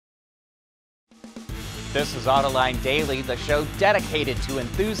This is Autoline Daily, the show dedicated to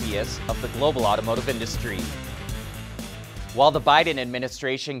enthusiasts of the global automotive industry. While the Biden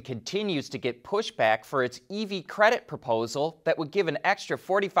administration continues to get pushback for its EV credit proposal that would give an extra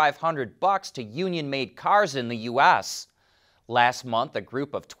 $4,500 to union-made cars in the U.S. Last month, a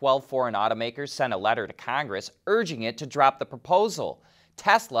group of 12 foreign automakers sent a letter to Congress urging it to drop the proposal.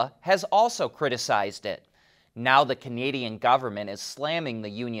 Tesla has also criticized it. Now the Canadian government is slamming the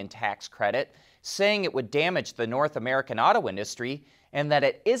union tax credit, saying it would damage the North American auto industry and that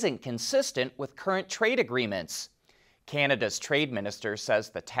it isn't consistent with current trade agreements. Canada's trade minister says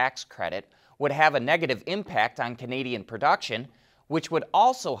the tax credit would have a negative impact on Canadian production, which would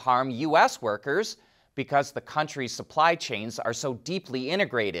also harm U.S. workers because the country's supply chains are so deeply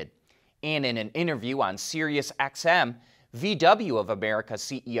integrated. And in an interview on SiriusXM, VW of America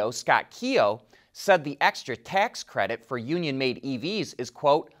CEO Scott Keogh said the extra tax credit for union-made EVs is,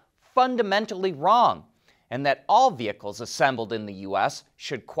 quote, fundamentally wrong, and that all vehicles assembled in the U.S.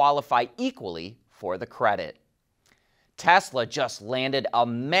 should qualify equally for the credit. Tesla just landed a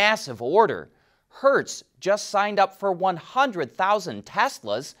massive order. Hertz just signed up for 100,000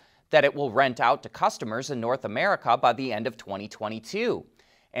 Teslas that it will rent out to customers in North America by the end of 2022.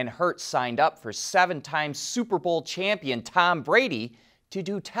 And Hertz signed up for 7-time Super Bowl champion Tom Brady to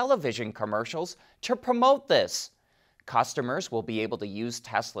do television commercials to promote this. Customers will be able to use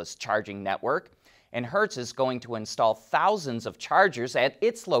Tesla's charging network, and Hertz is going to install thousands of chargers at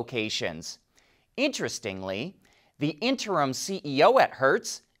its locations. Interestingly, the interim CEO at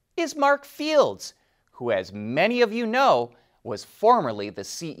Hertz is Mark Fields, who, as many of you know, was formerly the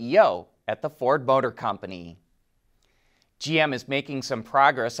CEO at the Ford Motor Company. GM is making some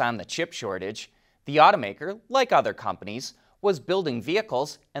progress on the chip shortage. The automaker, like other companies, was building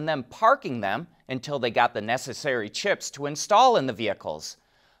vehicles and then parking them until they got the necessary chips to install in the vehicles.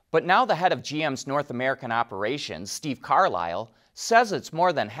 But now the head of GM's North American operations, Steve Carlisle, says it's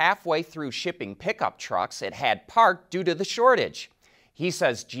more than halfway through shipping pickup trucks it had parked due to the shortage. He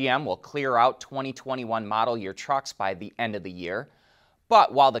says GM will clear out 2021 model year trucks by the end of the year.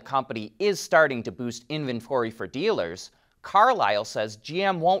 But while the company is starting to boost inventory for dealers, Carlisle says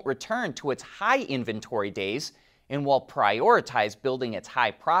GM won't return to its high inventory days and will prioritize building its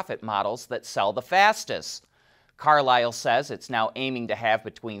high-profit models that sell the fastest. Carlisle says it's now aiming to have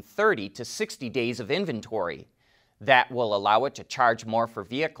between 30 to 60 days of inventory. That will allow it to charge more for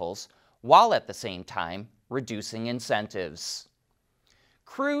vehicles, while at the same time reducing incentives.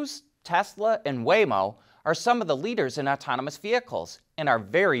 Cruise, Tesla, and Waymo are some of the leaders in autonomous vehicles and are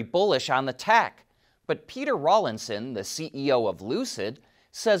very bullish on the tech. But Peter Rawlinson, the CEO of Lucid,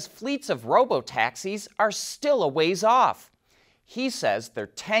 says fleets of robotaxis are still a ways off. He says they're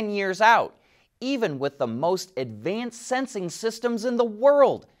 10 years out, even with the most advanced sensing systems in the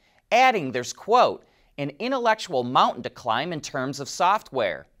world, adding there's, quote, an intellectual mountain to climb in terms of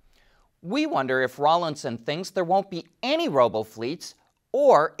software. We wonder if Rawlinson thinks there won't be any robo-fleets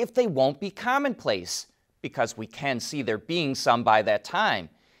or if they won't be commonplace, because we can see there being some by that time,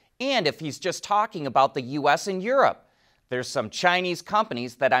 and if he's just talking about the US and Europe. There's some Chinese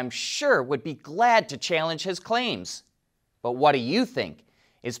companies that I'm sure would be glad to challenge his claims. But what do you think?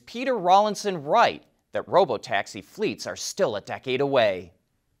 Is Peter Rawlinson right that robotaxi fleets are still a decade away?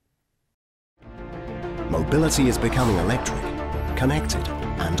 Mobility is becoming electric, connected,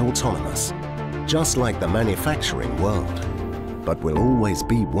 and autonomous, just like the manufacturing world. But will always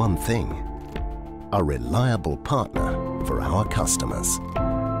be one thing: a reliable partner for our customers.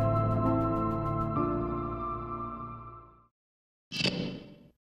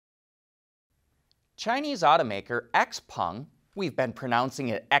 Chinese automaker XPeng, we've been pronouncing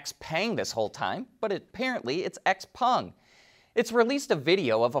it XPeng this whole time, but apparently it's XPeng. It's released a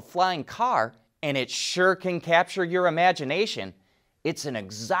video of a flying car, and it sure can capture your imagination. It's an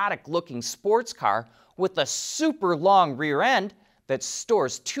exotic-looking sports car with a super long rear end that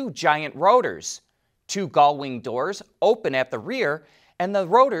stores 2 giant rotors. 2 gull-wing doors open at the rear, and the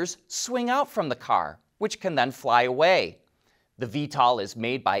rotors swing out from the car, which can then fly away. The VTOL is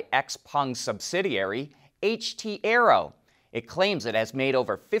made by XPeng's subsidiary, HT Aero. It claims it has made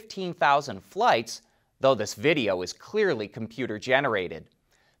over 15,000 flights, though this video is clearly computer-generated.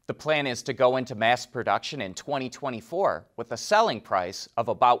 The plan is to go into mass production in 2024 with a selling price of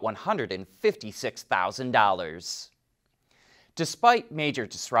about $156,000. Despite major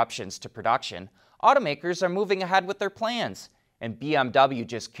disruptions to production, automakers are moving ahead with their plans, and BMW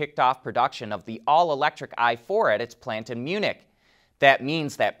just kicked off production of the all-electric i4 at its plant in Munich. That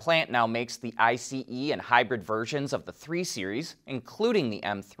means that plant now makes the ICE and hybrid versions of the 3 Series, including the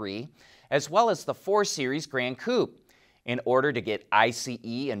M3, as well as the 4 Series Grand Coupe. In order to get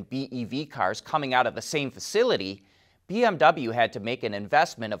ICE and BEV cars coming out of the same facility, BMW had to make an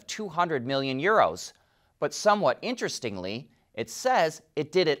investment of 200 million euros. But somewhat interestingly, it says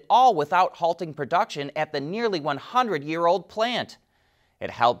it did it all without halting production at the nearly 100-year-old plant. It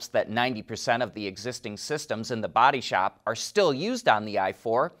helps that 90% of the existing systems in the body shop are still used on the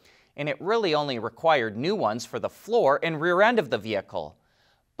i4, and it really only required new ones for the floor and rear end of the vehicle.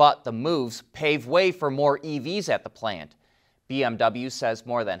 But the moves pave way for more EVs at the plant. BMW says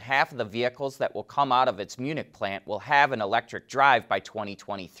more than half of the vehicles that will come out of its Munich plant will have an electric drive by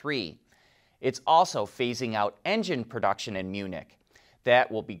 2023. It's also phasing out engine production in Munich.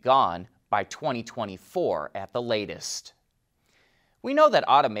 That will be gone by 2024 at the latest. We know that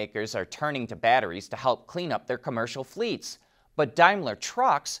automakers are turning to batteries to help clean up their commercial fleets, but Daimler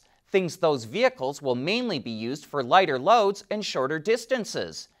Trucks thinks those vehicles will mainly be used for lighter loads and shorter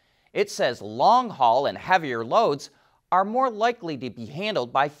distances. It says long-haul and heavier loads are more likely to be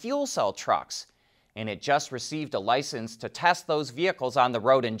handled by fuel cell trucks, and it just received a license to test those vehicles on the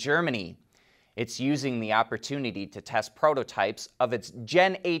road in Germany. It's using the opportunity to test prototypes of its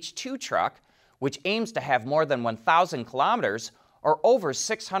Gen H2 truck, which aims to have more than 1,000 kilometers or over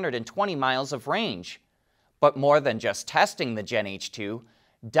 620 miles of range. But more than just testing the Gen H2,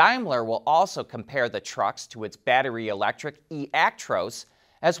 Daimler will also compare the trucks to its battery electric e-Actros,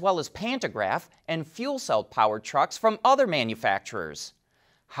 as well as pantograph and fuel cell powered trucks from other manufacturers.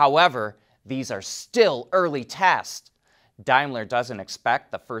 However, these are still early tests. Daimler doesn't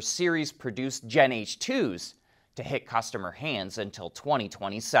expect the first series produced Gen H2s to hit customer hands until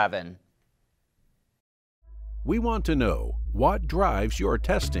 2027. We want to know what drives your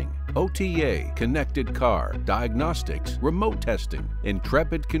testing. OTA, connected car, diagnostics, remote testing.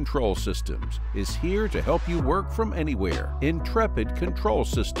 Intrepid Control Systems is here to help you work from anywhere. Intrepid Control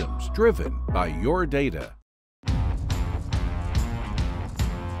Systems, driven by your data.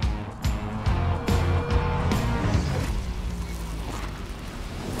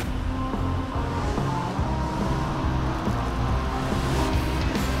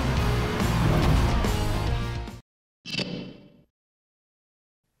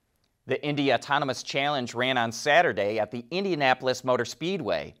 The Indy Autonomous Challenge ran on Saturday at the Indianapolis Motor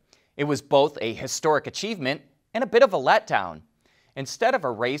Speedway. It was both a historic achievement and a bit of a letdown. Instead of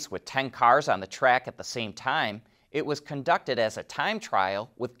a race with 10 cars on the track at the same time, it was conducted as a time trial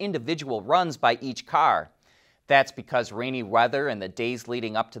with individual runs by each car. That's because rainy weather and the days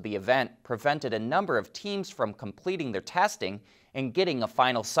leading up to the event prevented a number of teams from completing their testing and getting a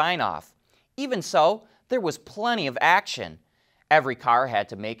final sign-off. Even so, there was plenty of action. Every car had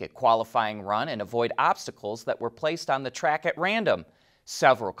to make a qualifying run and avoid obstacles that were placed on the track at random.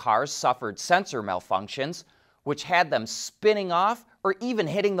 Several cars suffered sensor malfunctions, which had them spinning off or even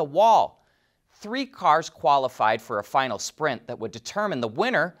hitting the wall. 3 cars qualified for a final sprint that would determine the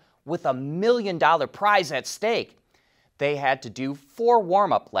winner with a $1 million prize at stake. They had to do 4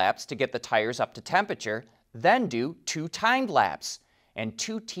 warm-up laps to get the tires up to temperature, then do 2 timed laps. And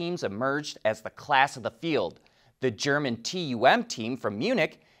 2 teams emerged as the class of the field. The German TUM team from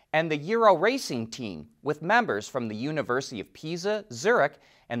Munich and the Euro Racing team, with members from the University of Pisa, Zurich,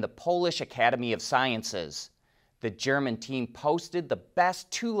 and the Polish Academy of Sciences. The German team posted the best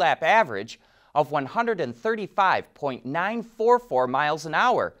 2-lap average of 135.944 miles an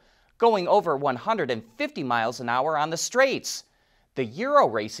hour, going over 150 miles an hour on the straights. The Euro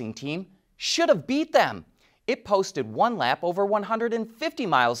Racing team should have beat them. It posted 1 lap over 150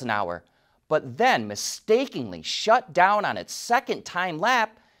 miles an hour, but then mistakenly shut down on its second time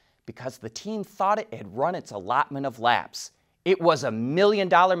lap because the team thought it had run its allotment of laps. It was a $1 million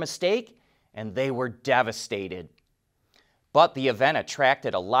mistake, and they were devastated. But the event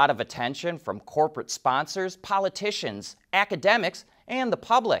attracted a lot of attention from corporate sponsors, politicians, academics, and the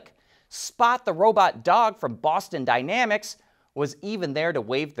public. Spot the Robot Dog from Boston Dynamics was even there to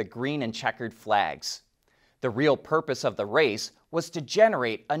wave the green and checkered flags. The real purpose of the race was to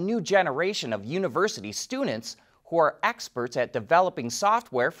generate a new generation of university students who are experts at developing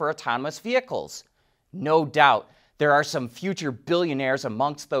software for autonomous vehicles. No doubt, there are some future billionaires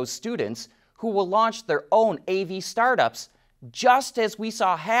amongst those students who will launch their own AV startups, just as we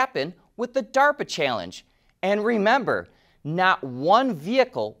saw happen with the DARPA Challenge. And remember, not one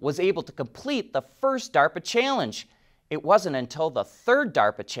vehicle was able to complete the first DARPA Challenge. It wasn't until the 3rd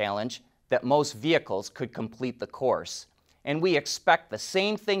DARPA Challenge that most vehicles could complete the course. And we expect the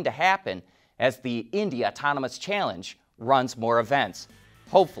same thing to happen as the Indy Autonomous Challenge runs more events,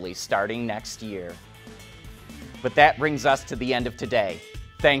 hopefully starting next year. But that brings us to the end of today.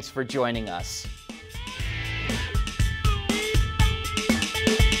 Thanks for joining us.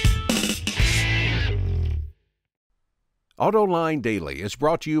 Autoline Daily is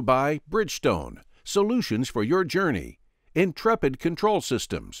brought to you by Bridgestone, solutions for your journey. Intrepid Control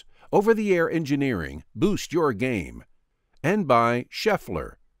Systems, over-the-air engineering, boost your game. And by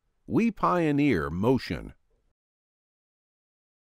Scheffler, we pioneer motion.